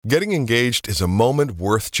Getting engaged is a moment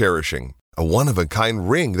worth cherishing. A one-of-a-kind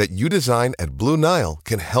ring that you design at Blue Nile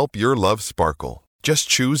can help your love sparkle. Just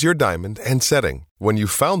choose your diamond and setting. When you've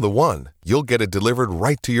found the one, you'll get it delivered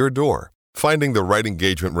right to your door. Finding the right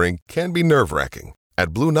engagement ring can be nerve-wracking.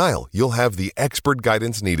 At Blue Nile, you'll have the expert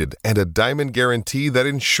guidance needed and a diamond guarantee that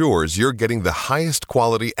ensures you're getting the highest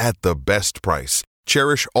quality at the best price.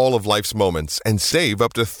 Cherish all of life's moments and save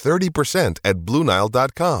up to 30% at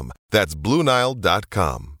BlueNile.com. That's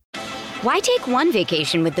BlueNile.com. Why take one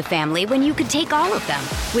vacation with the family when you could take all of them?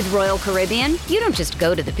 With Royal Caribbean, you don't just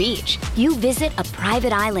go to the beach. You visit a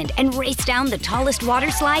private island and race down the tallest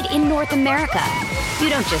water slide in North America.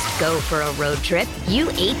 You don't just go for a road trip. You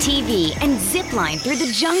ATV and zip line through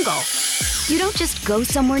the jungle. You don't just go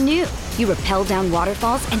somewhere new. You rappel down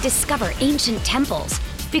waterfalls and discover ancient temples.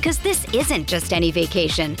 Because this isn't just any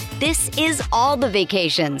vacation. This is all the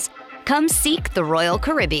vacations. Come seek the Royal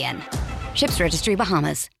Caribbean. Ships Registry,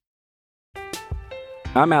 Bahamas.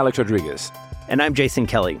 I'm Alex Rodriguez. And I'm Jason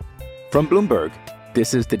Kelly. From Bloomberg,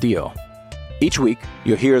 this is The Deal. Each week,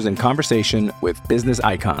 you'll hear us in conversation with business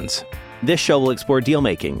icons. This show will explore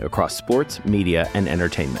deal-making across sports, media, and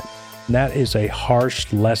entertainment. That is a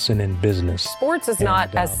harsh lesson in business. Sports is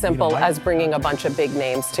not as simple as bringing a bunch of big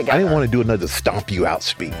names together. I didn't want to do another stomp you out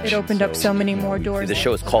speech. It opened up so many more doors. The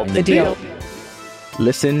show is called The Deal.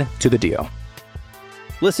 Listen to The Deal.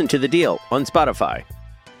 Listen to The Deal on Spotify.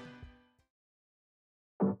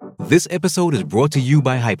 This episode is brought to you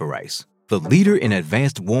by Hyperice, the leader in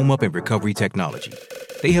advanced warm-up and recovery technology.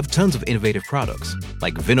 They have tons of innovative products,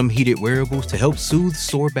 like Venom-heated wearables to help soothe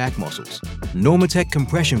sore back muscles, Normatec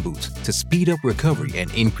compression boots to speed up recovery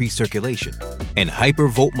and increase circulation, and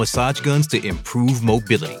Hypervolt massage guns to improve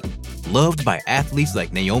mobility. Loved by athletes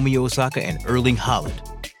like Naomi Osaka and Erling Haaland.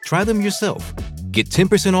 Try them yourself. Get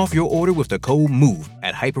 10% off your order with the code MOVE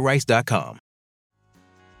at Hyperice.com.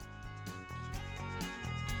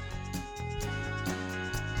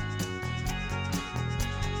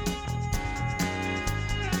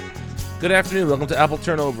 Good afternoon. Welcome to Apple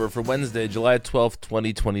Turnover for Wednesday, July 12th,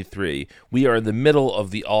 2023. We are in the middle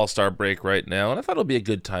of the All-Star break right now, and I thought it would be a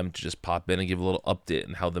good time to just pop in and give a little update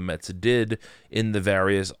on how the Mets did in the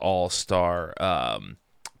various All-Star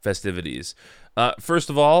festivities.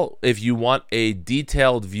 First of all, if you want a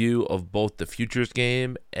detailed view of both the Futures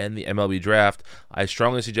game and the MLB Draft, I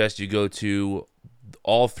strongly suggest you go to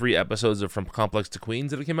all 3 episodes of From Complex to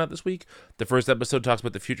Queens that came out this week. The first episode talks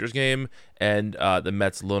about the Futures game and the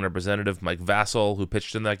Mets lone representative, Mike Vassell, who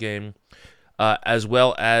pitched in that game, as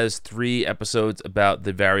well as 3 episodes about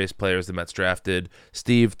the various players the Mets drafted.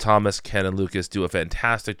 Steve, Thomas, Ken, and Lucas do a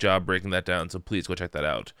fantastic job breaking that down, so please go check that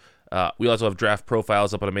out. We also have draft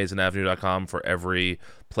profiles up on AmazingAvenue.com for every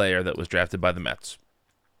player that was drafted by the Mets.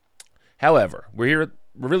 However, we're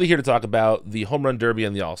really here to talk about the Home Run Derby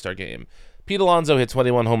and the All-Star game. Pete Alonso hit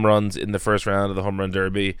 21 home runs in the first round of the Home Run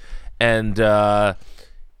Derby, and, that's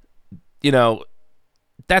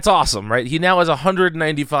awesome, right? He now has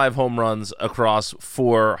 195 home runs across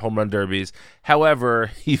 4 Home Run Derbies. However,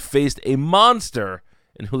 he faced a monster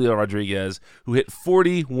in Julio Rodriguez, who hit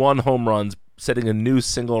 41 home runs, setting a new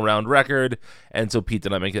single-round record, and so Pete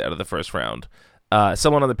did not make it out of the first round.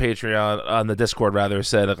 Someone on the Patreon, on the Discord rather,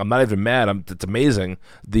 said, "I'm not even mad. It's amazing."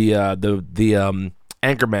 The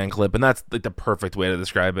Anchorman clip, and that's like the perfect way to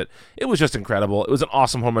describe it. It was just incredible. It was an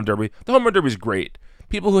awesome Home Run Derby. The Home Run Derby is great.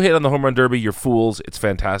 People who hate on the Home Run Derby, you're fools. It's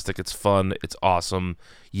fantastic. It's fun. It's awesome.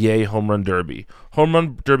 Yay, Home Run Derby. Home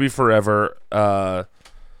Run Derby forever.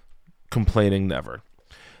 Complaining never.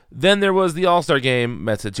 Then there was the All-Star game.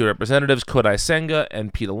 Mets had 2 representatives, Kodai Senga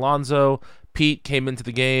and Pete Alonso. Pete came into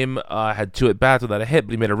the game, had 2 at-bats without a hit,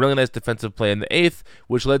 but he made a really nice defensive play in the 8th,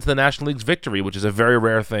 which led to the National League's victory, which is a very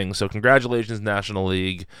rare thing. So congratulations, National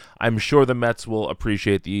League. I'm sure the Mets will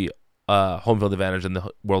appreciate the home field advantage in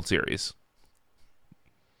the World Series.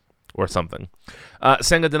 Or something.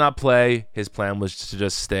 Senga did not play. His plan was to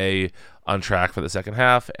just stay on track for the second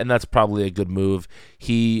half, and that's probably a good move.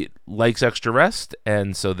 He likes extra rest,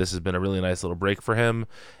 and so this has been a really nice little break for him.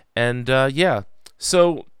 And,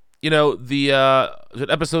 so... the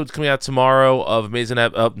episode's coming out tomorrow of Amazing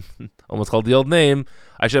almost called the old name.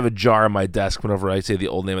 I should have a jar on my desk whenever I say the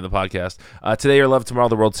old name of the podcast. Today or Love Tomorrow,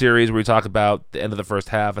 the World Series, where we talk about the end of the first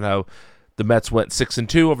half and how the Mets went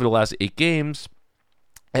 6-2 over the last 8 games,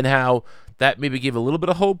 and how that maybe gave a little bit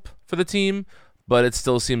of hope for the team, but it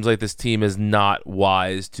still seems like this team is not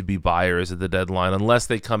wise to be buyers at the deadline unless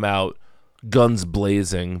they come out guns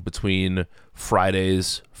blazing between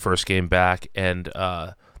Friday's first game back and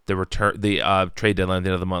the trade deadline at the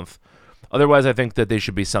end of the month. Otherwise, I think that they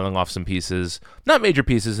should be selling off some pieces, not major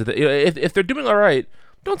pieces. If they're doing all right,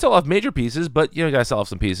 Don't sell off major pieces, but you gotta sell off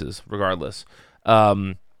some pieces regardless.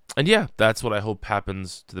 And yeah, that's what I hope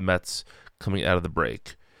happens to the Mets coming out of the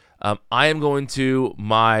break. I am going to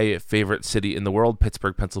my favorite city in the world,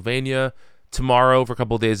 Pittsburgh, Pennsylvania, tomorrow for a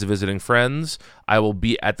couple of days of visiting friends. I will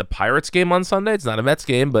be at the Pirates game on Sunday. It's not a Mets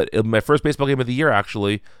game, but it'll be my first baseball game of the year,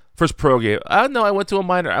 actually. First pro game. No, I went to a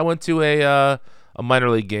minor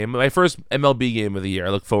league game. My first MLB game of the year. I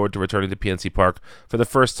look forward to returning to PNC Park for the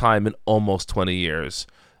first time in almost 20 years.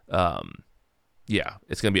 Yeah,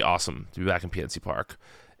 it's going to be awesome to be back in PNC Park.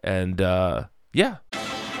 And yeah.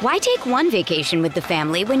 Why take one vacation with the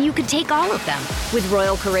family when you could take all of them? With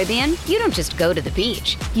Royal Caribbean, you don't just go to the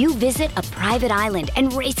beach. You visit a private island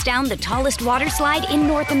and race down the tallest water slide in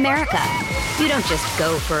North America. You don't just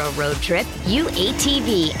go for a road trip. You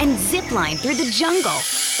ATV and zip line through the jungle.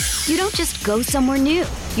 You don't just go somewhere new.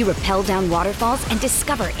 You rappel down waterfalls and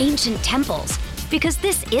discover ancient temples. Because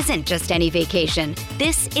this isn't just any vacation.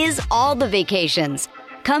 This is all the vacations.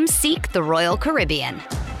 Come seek the Royal Caribbean.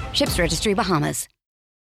 Ships Registry, Bahamas.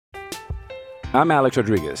 I'm Alex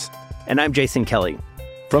Rodriguez. And I'm Jason Kelly.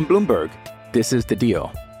 From Bloomberg, this is The Deal.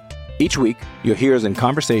 Each week, you'll hear us in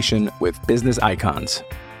conversation with business icons.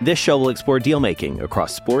 This show will explore deal-making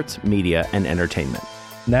across sports, media, and entertainment.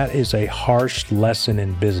 That is a harsh lesson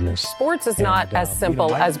in business. Sports is not as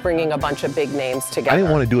simple as bringing a bunch of big names together. I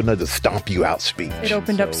didn't want to do another stomp you out speech. It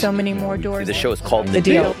opened up so many more doors. The show is called The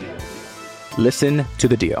Deal. Listen to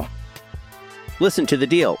The Deal. Listen to The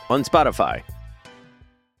Deal on Spotify.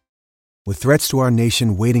 With threats to our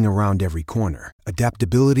nation waiting around every corner,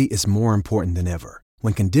 adaptability is more important than ever.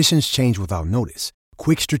 When conditions change without notice,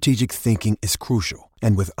 quick strategic thinking is crucial.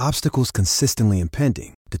 And with obstacles consistently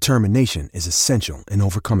impending, determination is essential in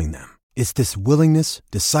overcoming them. It's this willingness,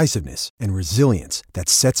 decisiveness, and resilience that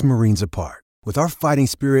sets Marines apart. With our fighting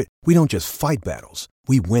spirit, we don't just fight battles,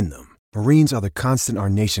 we win them. Marines are the constant our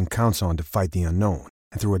nation counts on to fight the unknown.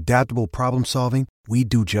 And through adaptable problem solving, we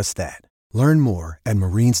do just that. Learn more at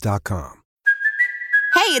marines.com.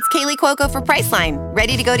 Hey, it's Kaylee Cuoco for Priceline.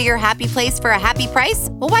 Ready to go to your happy place for a happy price?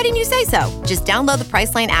 Well, why didn't you say so? Just download the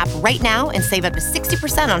Priceline app right now and save up to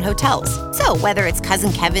 60% on hotels. So whether it's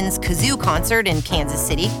Cousin Kevin's Kazoo Concert in Kansas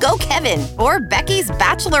City, go Kevin, or Becky's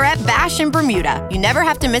Bachelorette Bash in Bermuda, you never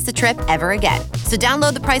have to miss a trip ever again. So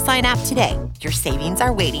download the Priceline app today. Your savings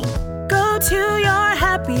are waiting. Go to your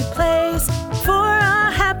happy place for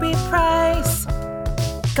a happy price.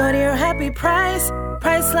 Go to your happy price,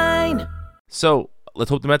 Priceline. So let's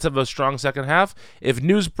hope the Mets have a strong second half. If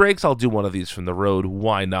news breaks, I'll do one of these from the road.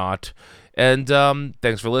 Why not? And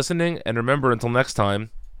thanks for listening. And remember, until next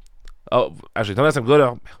time. Oh, actually, until next time, go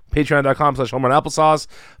to patreon.com/homerunappleSauce.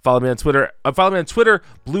 Follow me on Twitter.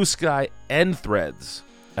 Blue Sky, and Threads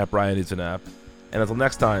at Brian Needs an App. And until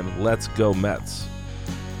next time, let's go Mets.